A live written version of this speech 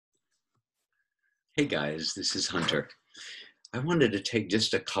Hey guys, this is Hunter. I wanted to take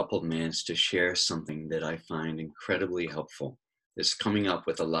just a couple minutes to share something that I find incredibly helpful. It's coming up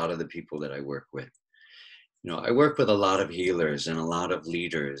with a lot of the people that I work with. I work with a lot of healers and a lot of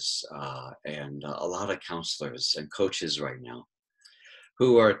leaders and a lot of counselors and coaches right now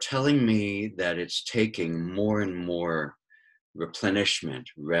who are telling me that it's taking more and more replenishment,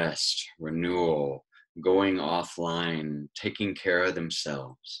 rest, renewal, going offline, taking care of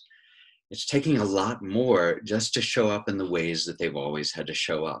themselves. It's taking a lot more just to show up in the ways that they've always had to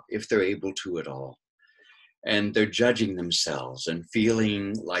show up, if they're able to at all. And they're judging themselves and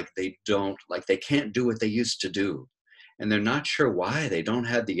feeling like like they can't do what they used to do. And they're not sure why they don't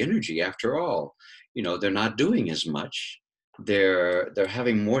have the energy after all. They're not doing as much. They're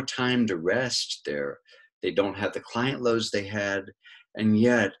having more time to rest. They don't have the client loads they had. And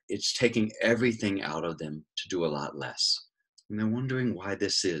yet it's taking everything out of them to do a lot less. And they're wondering why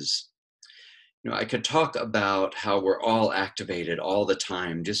this is. I could talk about how we're all activated all the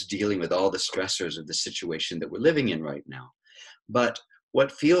time, just dealing with all the stressors of the situation that we're living in right now. But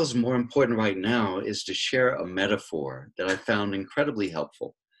what feels more important right now is to share a metaphor that I found incredibly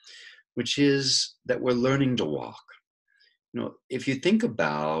helpful, which is that we're learning to walk. If you think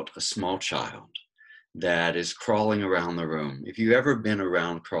about a small child that is crawling around the room, if you've ever been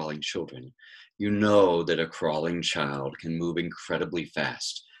around crawling children, you know that a crawling child can move incredibly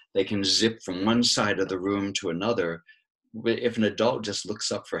fast. They can zip from one side of the room to another. If an adult just looks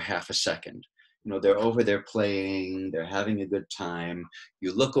up for half a second, they're over there playing, they're having a good time.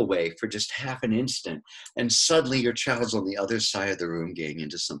 You look away for just half an instant, and suddenly your child's on the other side of the room getting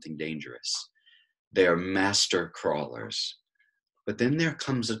into something dangerous. They're master crawlers. But then there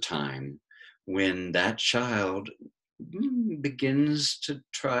comes a time when that child begins to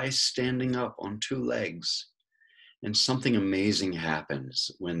try standing up on two legs. And something amazing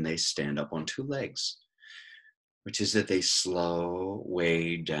happens when they stand up on two legs, which is that they slow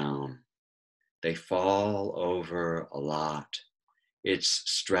way down. They fall over a lot. It's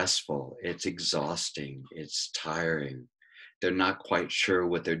stressful, it's exhausting, it's tiring. They're not quite sure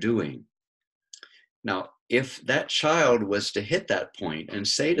what they're doing. Now, if that child was to hit that point and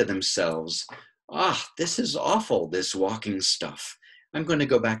say to themselves, this is awful, this walking stuff. I'm going to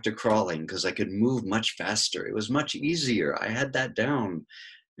go back to crawling because I could move much faster. It was much easier. I had that down.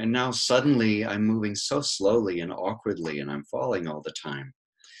 And now suddenly I'm moving so slowly and awkwardly and I'm falling all the time.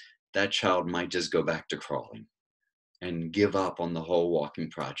 That child might just go back to crawling and give up on the whole walking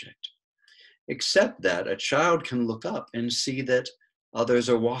project. Except that a child can look up and see that others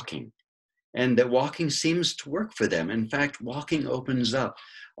are walking and that walking seems to work for them. In fact, walking opens up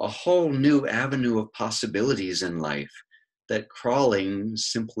a whole new avenue of possibilities in life that crawling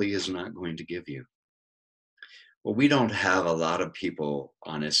simply is not going to give you. Well, we don't have a lot of people,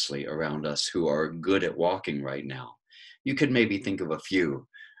 honestly, around us who are good at walking right now. You could maybe think of a few,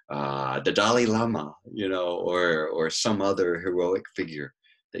 the Dalai Lama, or some other heroic figure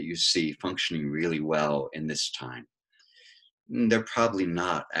that you see functioning really well in this time. They're probably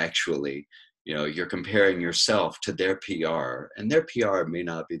not actually. You're comparing yourself to their PR, and their PR may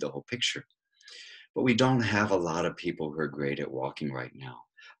not be the whole picture. But we don't have a lot of people who are great at walking right now.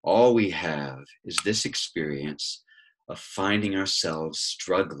 All we have is this experience of finding ourselves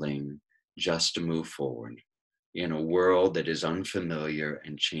struggling just to move forward in a world that is unfamiliar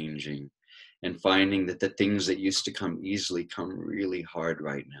and changing, and finding that the things that used to come easily come really hard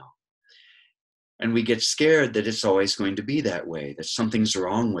right now. And we get scared that it's always going to be that way, that something's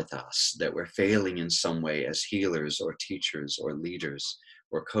wrong with us, that we're failing in some way as healers or teachers or leaders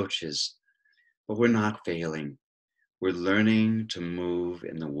or coaches. But we're not failing. We're learning to move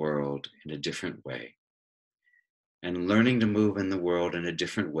in the world in a different way. And learning to move in the world in a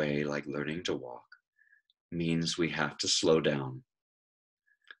different way, like learning to walk, means we have to slow down.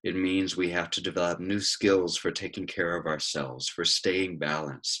 It means we have to develop new skills for taking care of ourselves, for staying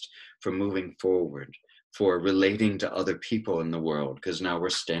balanced, for moving forward, for relating to other people in the world, because now we're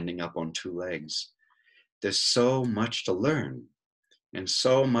standing up on two legs. There's so much to learn and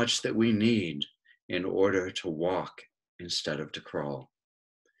so much that we need in order to walk instead of to crawl.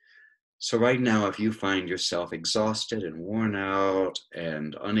 So right now, if you find yourself exhausted and worn out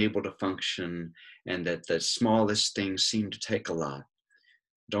and unable to function, and that the smallest things seem to take a lot,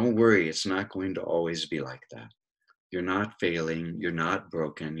 don't worry, it's not going to always be like that. You're not failing, you're not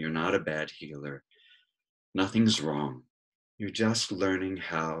broken, you're not a bad healer. Nothing's wrong. You're just learning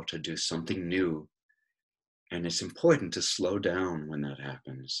how to do something new. And it's important to slow down when that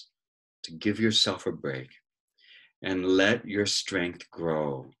happens, to give yourself a break and let your strength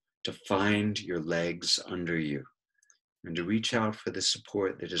grow, to find your legs under you, and to reach out for the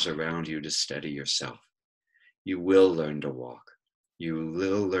support that is around you to steady yourself. You will learn to walk, you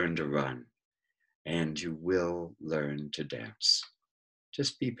will learn to run, and you will learn to dance.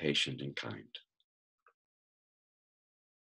 Just be patient and kind.